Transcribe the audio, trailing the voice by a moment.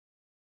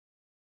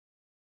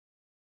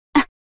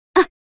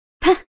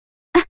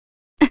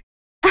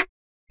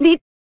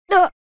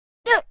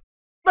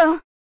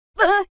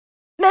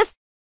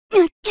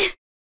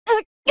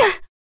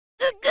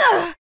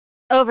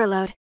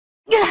overload.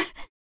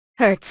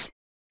 Hurts.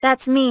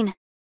 That's mean.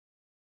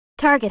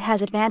 Target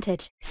has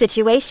advantage.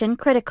 Situation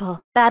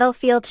critical.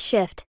 Battlefield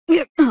shift.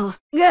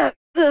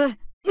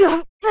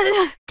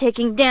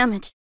 Taking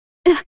damage.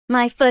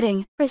 My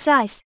footing.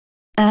 Precise.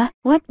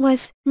 What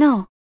was...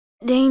 No.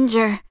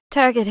 Danger.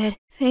 Targeted.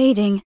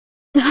 Fading.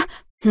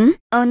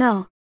 Oh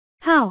no.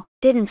 How?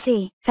 Didn't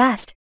see.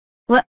 Fast.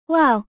 What?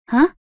 Wow.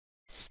 Huh?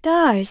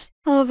 Stars.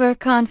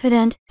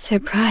 Overconfident.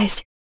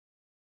 Surprised.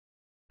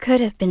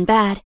 Could have been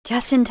bad.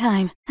 Just in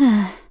time.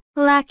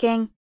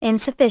 Lacking.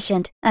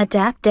 Insufficient.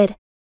 Adapted.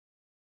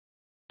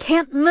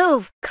 Can't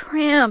move.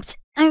 Cramped.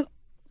 I'm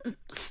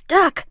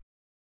stuck.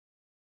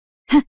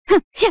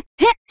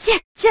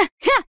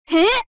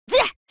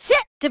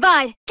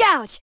 Divide.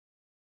 Gouge.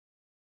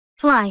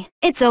 Fly.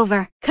 It's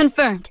over.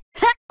 Confirmed.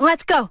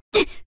 Let's go.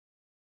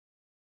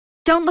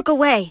 Don't look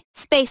away.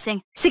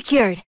 Spacing.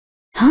 Secured.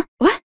 Huh?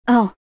 What?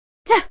 Oh.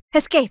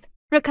 Escape.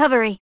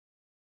 Recovery.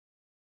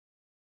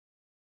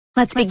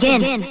 Let's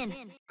begin.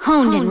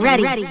 Honed and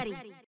ready.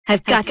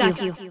 I've got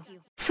you.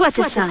 Sweat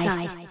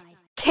aside.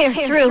 Tear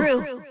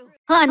through.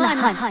 On the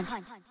hunt.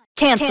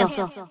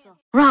 Cancel.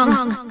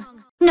 Wrong.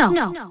 No.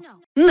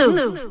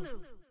 Move.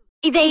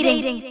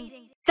 Evading.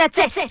 That's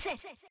it.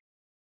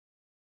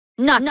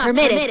 Not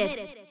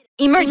permitted.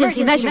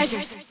 Emergency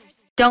measures.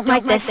 Don't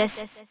like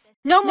this.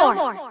 No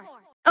more.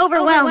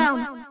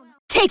 Overwhelm.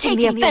 Taking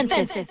the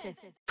offensive.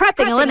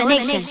 Prepping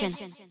elimination.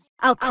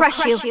 I'll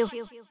crush you.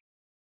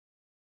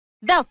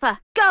 Velfa,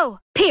 go!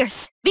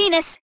 Pierce,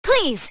 Venus,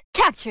 please,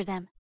 capture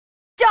them.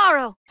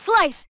 Darrow,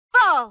 slice,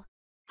 fall!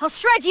 I'll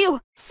shred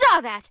you!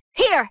 Saw that!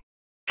 Here!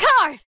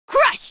 Carve!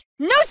 Crush!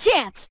 No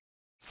chance!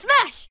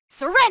 Smash!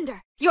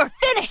 Surrender! You're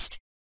finished!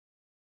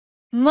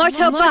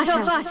 Morto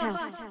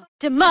Bato!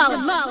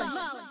 Demolish!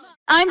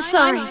 I'm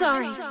sorry!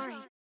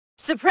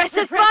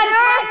 Suppressive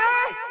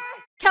fire!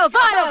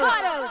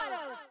 Calvados!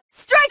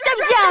 Strike them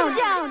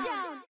down!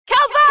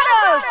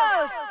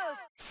 Calvados!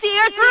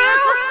 Sear through!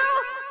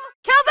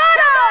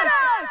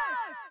 Calvados!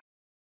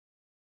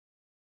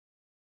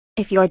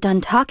 If you're done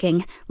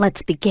talking,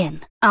 let's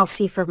begin. I'll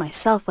see for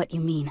myself what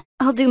you mean.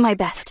 I'll do my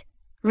best.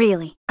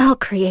 Really, I'll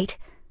create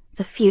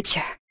the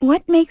future.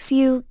 What makes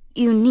you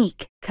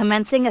unique?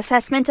 Commencing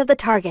assessment of the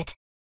target.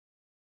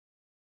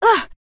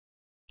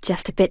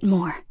 Just a bit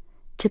more,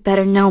 to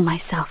better know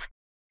myself.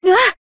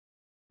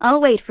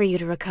 I'll wait for you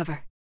to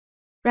recover.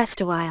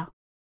 Rest a while.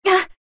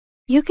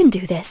 You can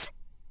do this.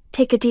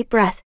 Take a deep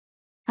breath.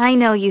 I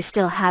know you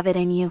still have it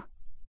in you.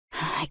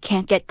 I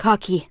can't get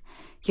cocky.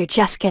 You're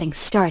just getting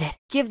started.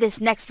 Give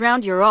this next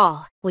round your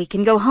all. We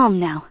can go home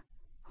now.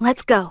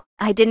 Let's go.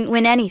 I didn't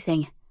win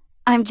anything.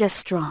 I'm just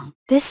strong.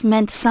 This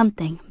meant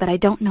something, but I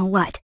don't know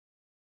what.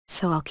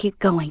 So I'll keep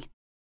going.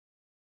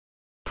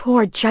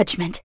 Poor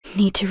judgment.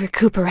 Need to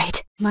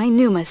recuperate. My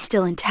pneuma's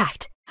still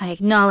intact. I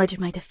acknowledge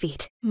my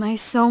defeat. My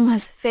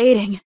soma's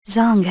fading.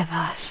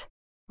 Zongavas.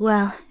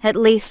 Well, at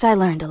least I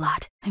learned a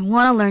lot. I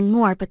want to learn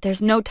more, but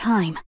there's no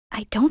time.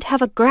 I don't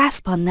have a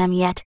grasp on them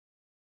yet.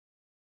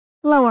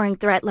 Lowering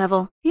threat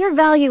level. Your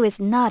value is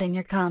not in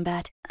your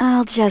combat.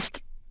 I'll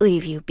just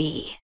leave you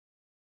be.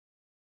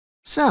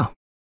 So,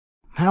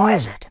 how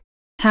is it?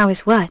 How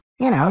is what?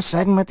 You know,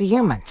 siding with the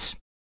humans.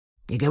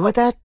 You good with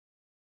that?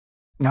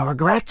 No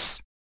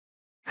regrets?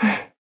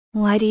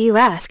 Why do you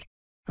ask?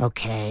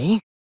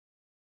 Okay.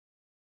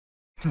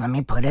 Let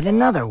me put it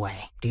another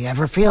way. Do you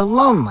ever feel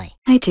lonely?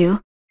 I do.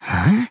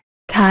 Huh?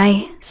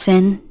 Kai,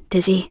 Sin,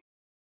 Dizzy,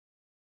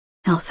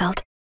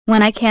 Elfelt.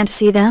 When I can't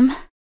see them,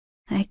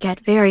 I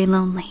get very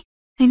lonely.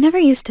 I never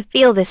used to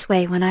feel this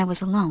way when I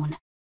was alone.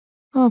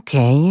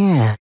 Okay,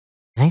 yeah.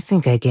 I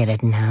think I get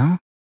it now.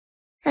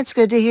 That's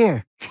good to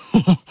hear.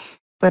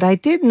 But I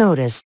did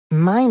notice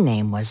my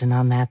name wasn't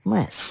on that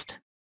list.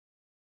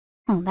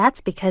 Well,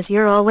 that's because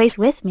you're always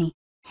with me.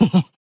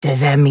 Does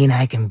that mean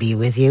I can be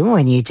with you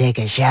when you take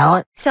a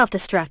shower?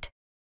 Self-destruct.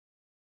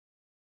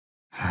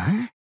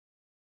 Huh?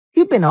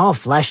 You've been all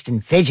flushed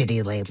and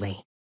fidgety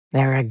lately.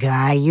 There a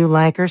guy you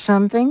like or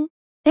something?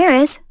 There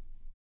is.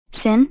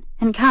 Sin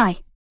and Kai.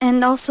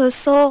 And also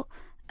Soul...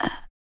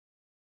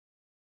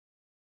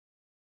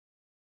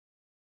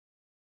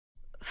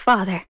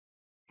 Father.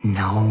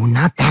 No,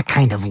 not that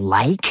kind of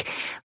like.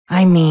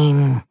 I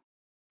mean,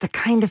 the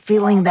kind of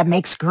feeling that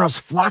makes girls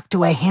flock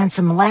to a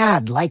handsome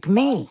lad like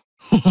me.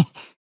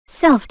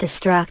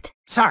 Self-destruct.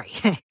 Sorry,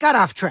 got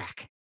off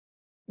track.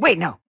 Wait,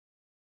 no.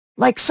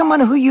 Like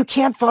someone who you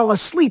can't fall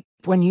asleep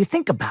when you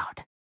think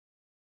about.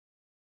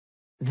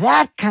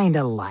 That kind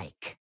of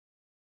like.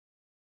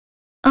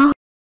 Oh.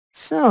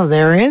 So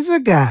there is a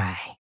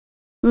guy.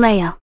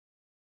 Leo.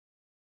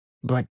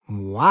 But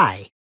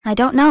why? I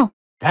don't know.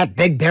 That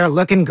big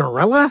bear-looking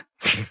gorilla?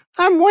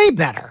 I'm way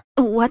better.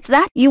 What's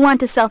that? You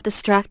want to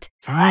self-destruct?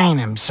 Fine,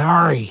 I'm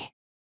sorry.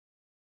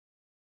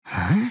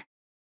 Huh?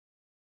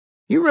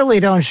 You really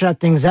don't shut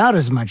things out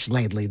as much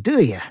lately,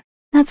 do you?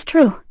 That's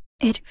true.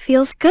 It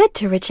feels good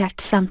to reject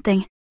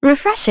something.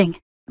 Refreshing.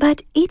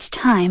 But each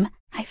time,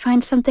 I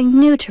find something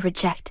new to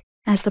reject.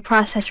 As the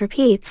process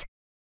repeats,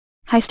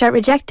 I start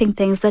rejecting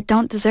things that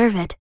don't deserve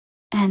it.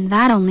 And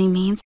that only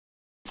means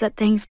that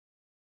things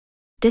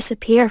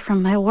disappear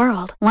from my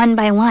world, one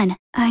by one.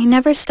 I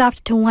never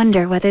stopped to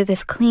wonder whether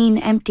this clean,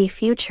 empty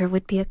future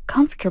would be a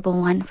comfortable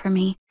one for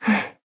me.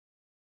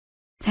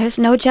 There's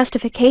no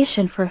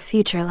justification for a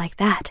future like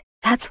that.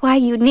 That's why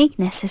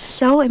uniqueness is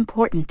so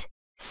important.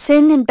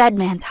 Sin and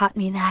Bedman taught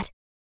me that.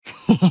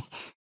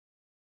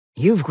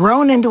 You've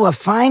grown into a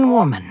fine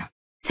woman.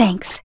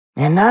 Thanks.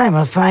 And I'm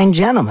a fine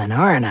gentleman,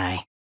 aren't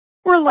I?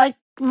 We're like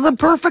the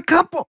perfect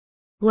couple.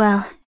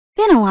 Well,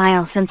 been a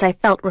while since I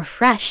felt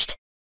refreshed.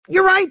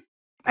 You're right.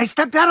 I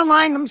stepped out of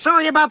line. I'm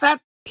sorry about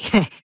that.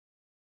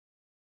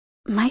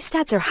 My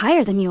stats are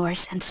higher than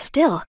yours, and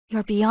still,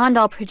 you're beyond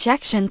all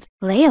projections.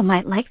 Leia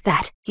might like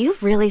that.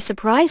 You've really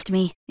surprised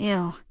me.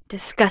 Ew,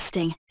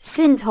 disgusting.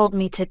 Sin told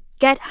me to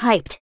get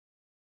hyped.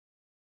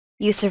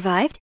 You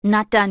survived?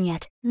 Not done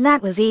yet.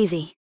 That was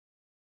easy.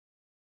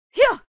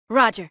 Phew!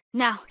 Roger,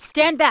 now,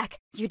 stand back.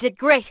 You did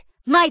great.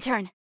 My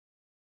turn.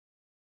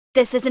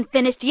 This isn't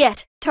finished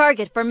yet.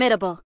 Target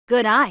formidable.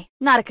 Good eye.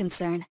 Not a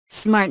concern.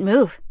 Smart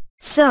move.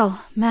 So,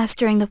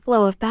 mastering the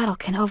flow of battle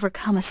can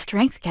overcome a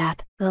strength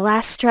gap. The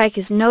last strike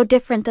is no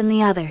different than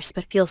the others,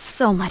 but feels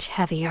so much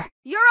heavier.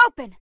 You're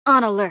open!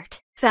 On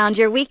alert. Found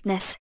your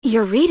weakness.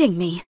 You're reading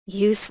me.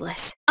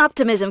 Useless.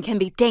 Optimism can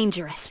be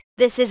dangerous.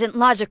 This isn't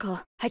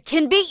logical. I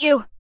can beat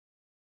you!